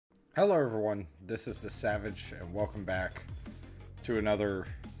Hello everyone, this is the Savage and welcome back to another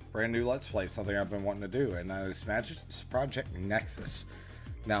brand new Let's Play, something I've been wanting to do, and that is Project Nexus.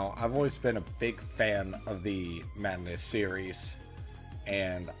 Now, I've always been a big fan of the Madness series,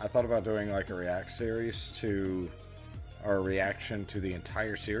 and I thought about doing like a reaction to the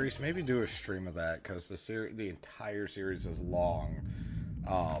entire series, maybe do a stream of that, because the entire series is long.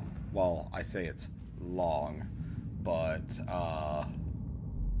 Well, I say it's long, but,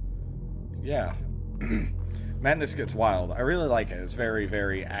 yeah. Madness gets wild. I really like it. It's very,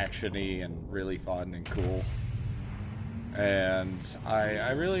 very actiony and really fun and cool. And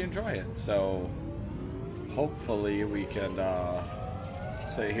I really enjoy it. So hopefully we can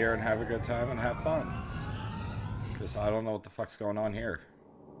sit here and have a good time and have fun. Because I don't know what the fuck's going on here.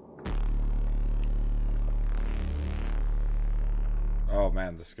 Oh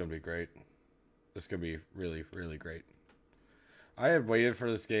man, this is going to be great. This is going to be really, really great. I have waited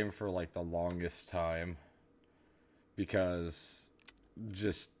for this game for like the longest time because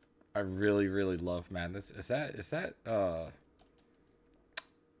just I really, really love Madness. Is that oh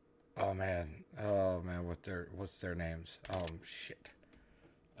man, what's their names? Shit,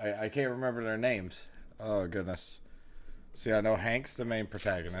 I can't remember their names. Oh goodness. See, I know Hank's the main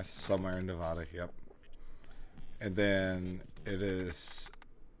protagonist, somewhere in Nevada. Yep. And then it is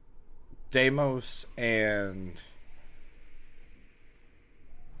Deimos and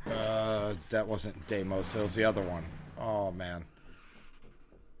that wasn't Deimos, it was the other one. Oh man.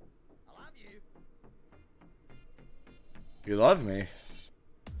 I love you. You love me?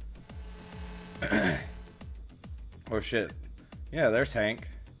 Oh shit. Yeah, there's Hank.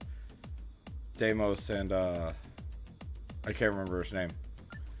 Deimos and I can't remember his name.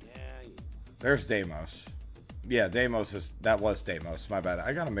 Yeah. There's Deimos. Yeah, that was Deimos, my bad.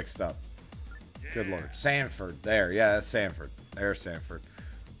 I got him mixed up. Good lord. Sanford, there, yeah, that's Sanford. There's Sanford.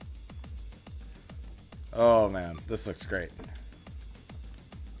 Oh man, this looks great.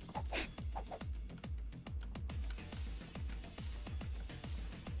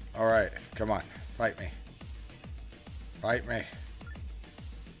 Alright, come on. Fight me. Fight me.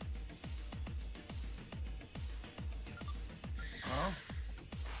 Huh?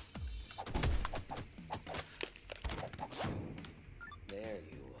 There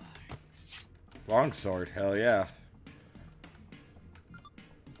you are. Longsword, hell yeah.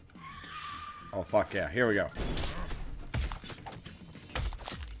 Oh fuck yeah, here we go.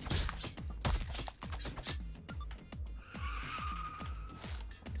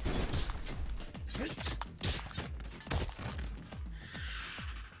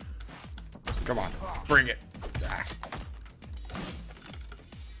 Come on, bring it. Ah.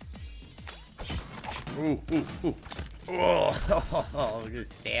 Ooh, ooh, ooh. Oh,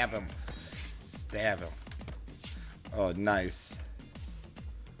 just stab him. Stab him. Oh, nice.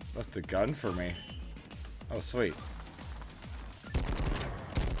 Left a gun for me. Oh, sweet.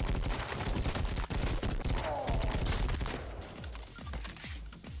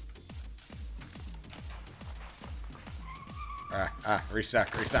 Restock.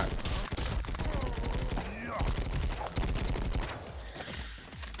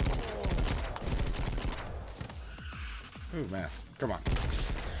 Ooh, man. Come on.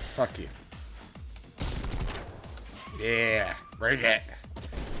 Fuck you. Yeah. Bring it.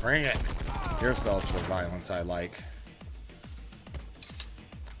 Bring it. Here's the ultra violence I like.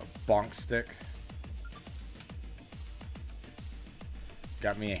 A bonk stick.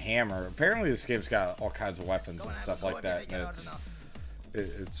 Got me a hammer. Apparently this game's got all kinds of weapons and stuff like that. And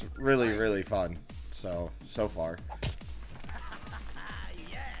it's really, really fun. So far.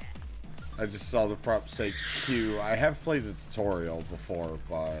 I just saw the prop say Q. I have played the tutorial before,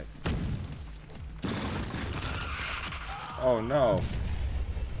 but... Oh no.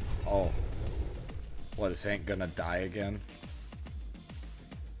 Oh. What, is Hank gonna die again?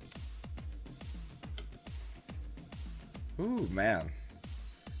 Ooh, man.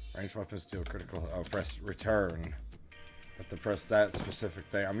 Range weapons deal critical. Oh, press return. Have to press that specific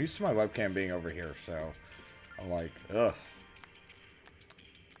thing. I'm used to my webcam being over here, so I'm like, ugh.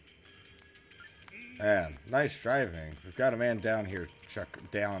 Man, nice driving. We've got a man down here,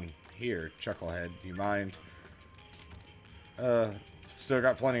 Chucklehead. You mind? Still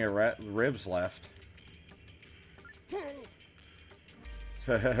got plenty of ribs left.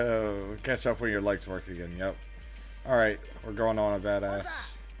 Catch up when your legs work again. Yep. Alright, we're going on a badass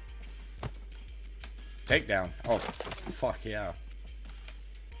takedown. Oh, fuck yeah.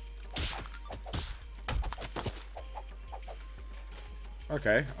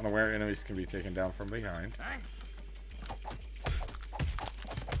 Okay, unaware enemies can be taken down from behind.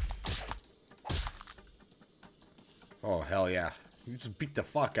 Oh, hell yeah. You just beat the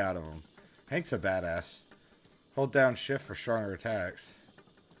fuck out of him. Hank's a badass. Hold down shift for stronger attacks.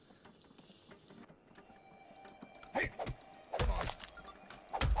 Hey, come on.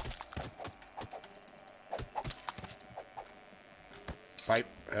 Pipe.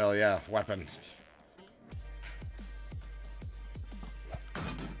 Hell yeah. Weapons.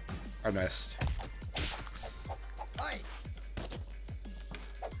 I missed. Hey.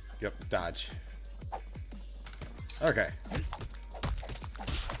 Yep, dodge. Okay.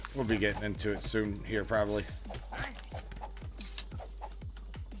 We'll be getting into it soon here, probably.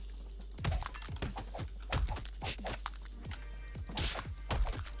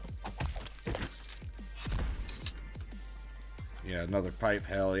 Yeah, another pipe.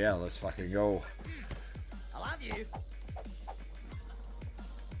 Hell yeah, let's fucking go. I'll have you.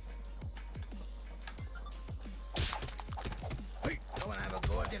 Hey, go and have a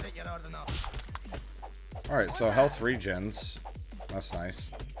go. Give it your order now. Alright, so health regens. That's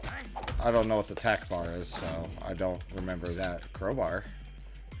nice. I don't know what the tack bar is, so I don't remember that. Crowbar.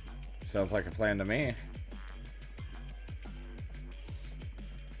 Sounds like a plan to me.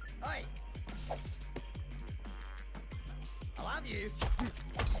 Hey. I'll have you.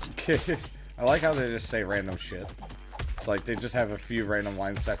 I like how they just say random shit. Like, they just have a few random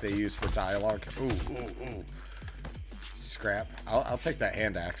lines that they use for dialogue. Ooh, ooh, ooh. Scrap. I'll take that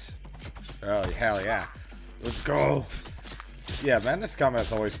hand axe. Oh, hell yeah. Let's go. Yeah, Madness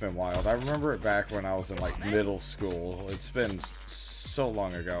Combat's always been wild. I remember it back when I was in, like, middle school. It's been so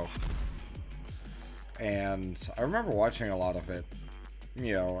long ago. And I remember watching a lot of it.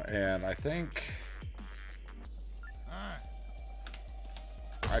 You know, and I think...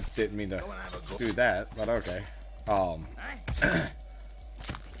 I didn't mean to do that, but okay.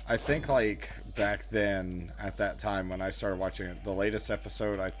 I think, like, back then, at that time, when I started watching it, the latest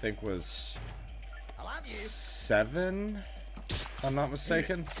episode, I think, was 7, if I'm not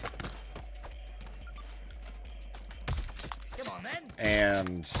mistaken. Come on, then.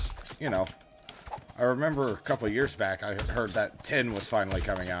 And, you know, I remember a couple of years back, I heard that 10 was finally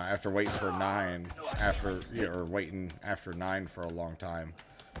coming out after waiting for 9, waiting after 9 for a long time.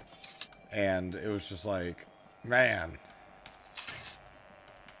 And it was just like, man.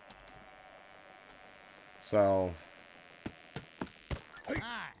 So, What's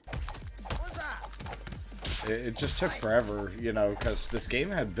that? it just took forever, you know, because this game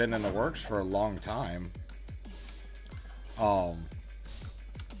had been in the works for a long time.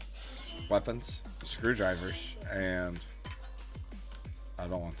 Weapons, screwdrivers, and I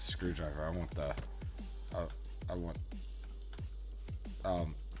don't want the screwdriver. I want the,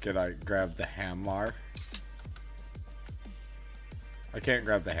 could I grab the hammer? I can't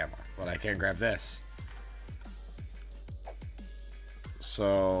grab the hammer, but I can grab this.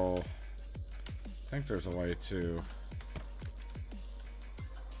 So, I think there's a way to...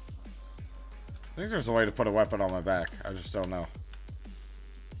 I think there's a way to put a weapon on my back. I just don't know.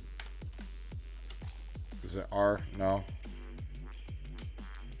 Is it R? No.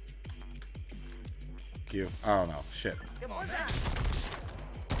 Q. I don't know. Shit. Come on,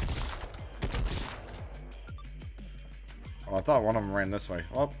 Oh, I thought one of them ran this way.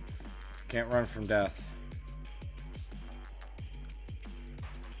 Oh, can't run from death.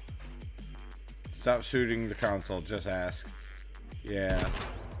 Stop shooting the console. Just ask. Yeah.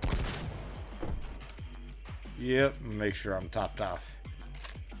 Yep. Make sure I'm topped off.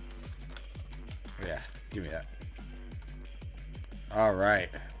 Yeah. Give me that. All right.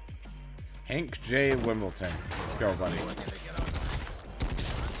 Hank J. Wimbledon. Let's go, buddy.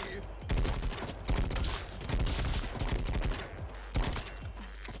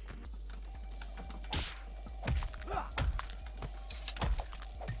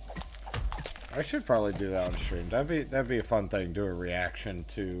 I should probably do that on stream. That'd be a fun thing. Do a reaction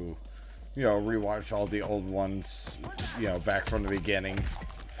to, you know, rewatch all the old ones, you know, back from the beginning,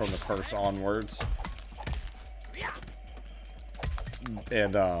 from the first onwards,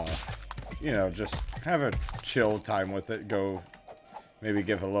 and you know, just have a chill time with it. Go, maybe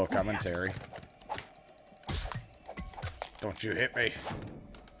give a little commentary. Don't you hit me!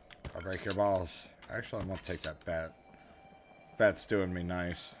 I'll break your balls. Actually, I'm gonna take that bat. Bat's doing me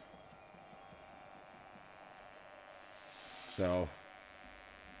nice. So,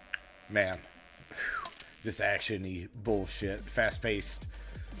 man, this action-y bullshit, fast-paced.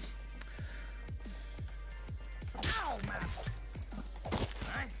 Ow, man.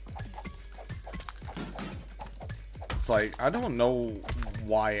 It's like, I don't know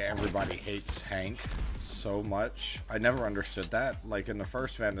why everybody hates Hank so much. I never understood that. Like, in the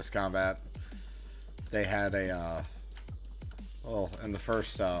first Madness Combat, they had a, well, in the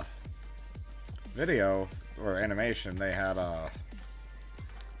first, video, or animation, they had,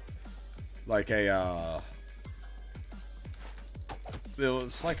 like a it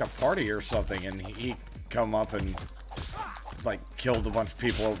was like a party or something, and he come up and like killed a bunch of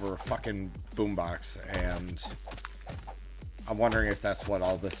people over a fucking boombox, and I'm wondering if that's what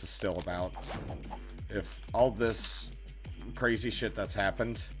all this is still about. If all this crazy shit that's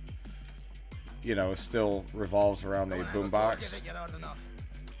happened, you know, still revolves around a boombox.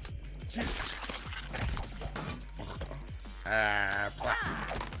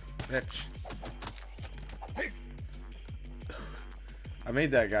 Bitch. I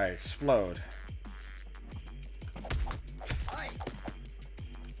made that guy explode.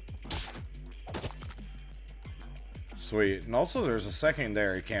 Sweet. And also there's a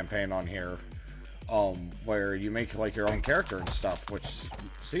secondary campaign on here where you make like your own character and stuff, which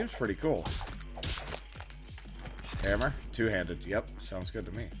seems pretty cool. Hammer? Two-handed. Yep, sounds good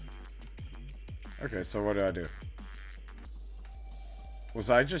to me. Okay, so what do? Was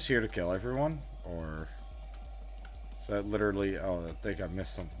I just here to kill everyone? Or is that literally... Oh, I think I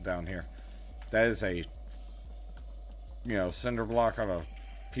missed something down here. That is a, you know, cinder block on a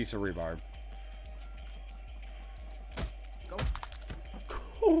piece of rebarb.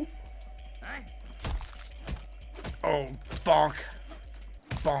 Cool. Oh, bonk.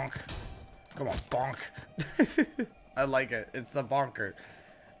 Bonk. Come on, bonk. I like it. It's a bonker.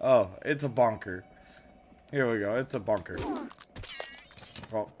 Oh, it's a bonker. Here we go. It's a bunker.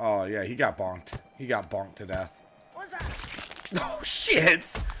 Oh, oh yeah, he got bonked. He got bonked to death. What's that? Oh,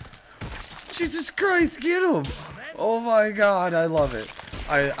 shit! Jesus Christ, get him! Oh my god, I love it.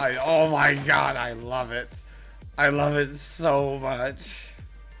 Oh my god, I love it. I love it so much.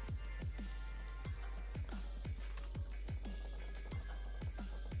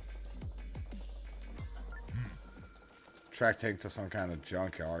 Track tank to some kind of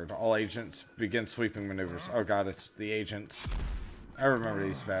junkyard. All agents begin sweeping maneuvers. Oh god, it's the agents. I remember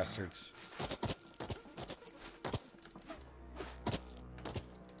these bastards.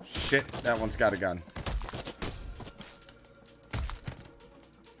 Shit, that one's got a gun.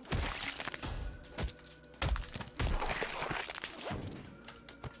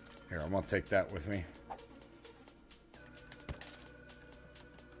 Here, I'm gonna take that with me.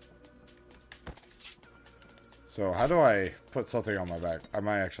 So how do I put something on my back? I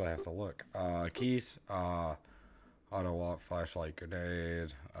might actually have to look. Keys, auto walk, flashlight,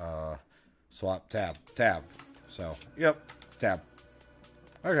 grenade, swap, tab. So, yep, tab.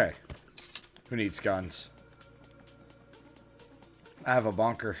 Okay. Who needs guns? I have a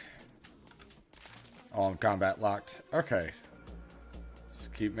bunker. Oh, I'm combat locked. Okay. Let's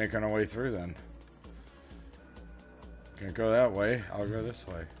keep making our way through then. Can't go that way. I'll go this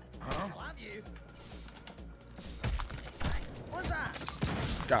way.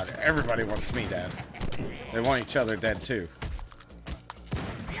 God, everybody wants me dead. They want each other dead too.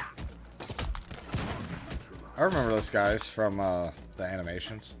 I remember those guys from the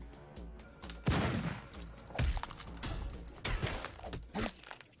animations.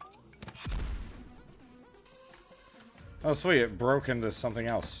 Oh sweet, it broke into something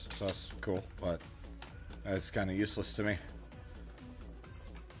else, so that's cool, but that's kind of useless to me.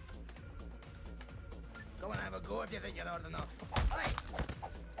 Go and have a go if you think you're old enough. Hey!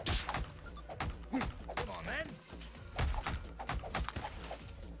 Come on, then.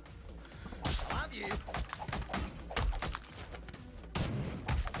 I'll have you.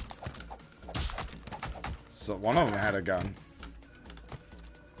 So one of them had a gun.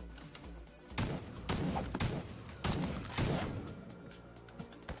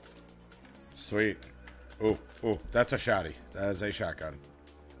 Sweet. Ooh, ooh, that's a shotty. That is a shotgun.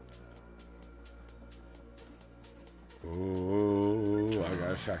 Ooh, I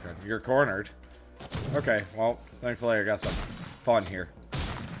got a shotgun. You're cornered. Okay, well, thankfully I got some fun here.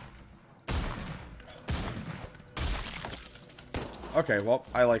 Okay, well,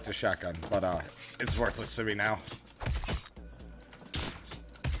 I like the shotgun, but it's worthless to me now.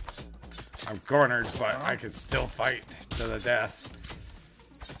 I'm cornered, but I can still fight to the death.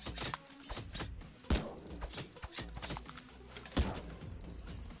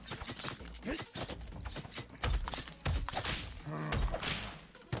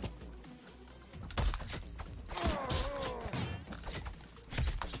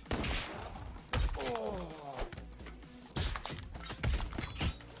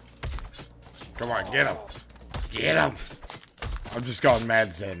 Come on, get him. Get him. I'm just going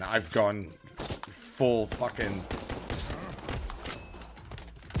mad zen. I've gone full fucking...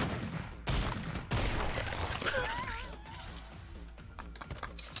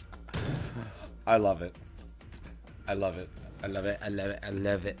 I love it. I love it. I love it. I love it. I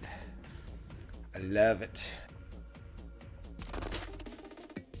love it. I love it.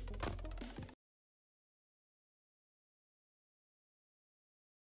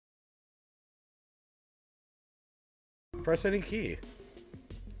 Press any key.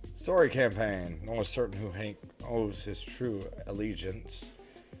 Story campaign. No one's certain who Hank owes his true allegiance,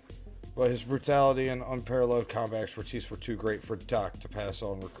 but his brutality and unparalleled combat expertise were too great for Doc to pass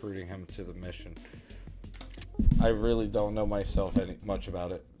on recruiting him to the mission. I really don't know myself much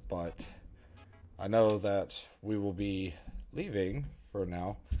about it, but I know that we will be leaving for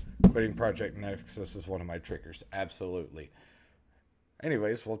now. Quitting Project Nexus is one of my triggers. Absolutely.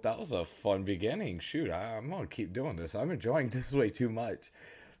 Anyways, well, that was a fun beginning. Shoot, I'm going to keep doing this. I'm enjoying this way too much.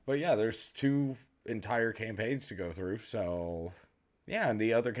 But yeah, there's 2 entire campaigns to go through. So, yeah, and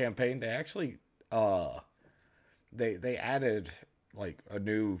the other campaign, they actually, they added, like, a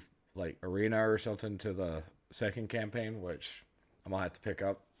new, like, arena or something to the second campaign, which I'm going to have to pick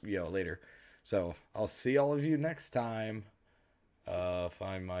up, later. So, I'll see all of you next time.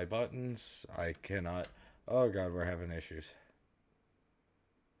 Find my buttons. I cannot. Oh, God, we're having issues.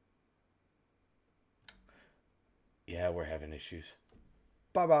 Yeah, we're having issues.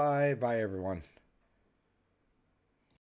 Bye-bye. Bye, everyone.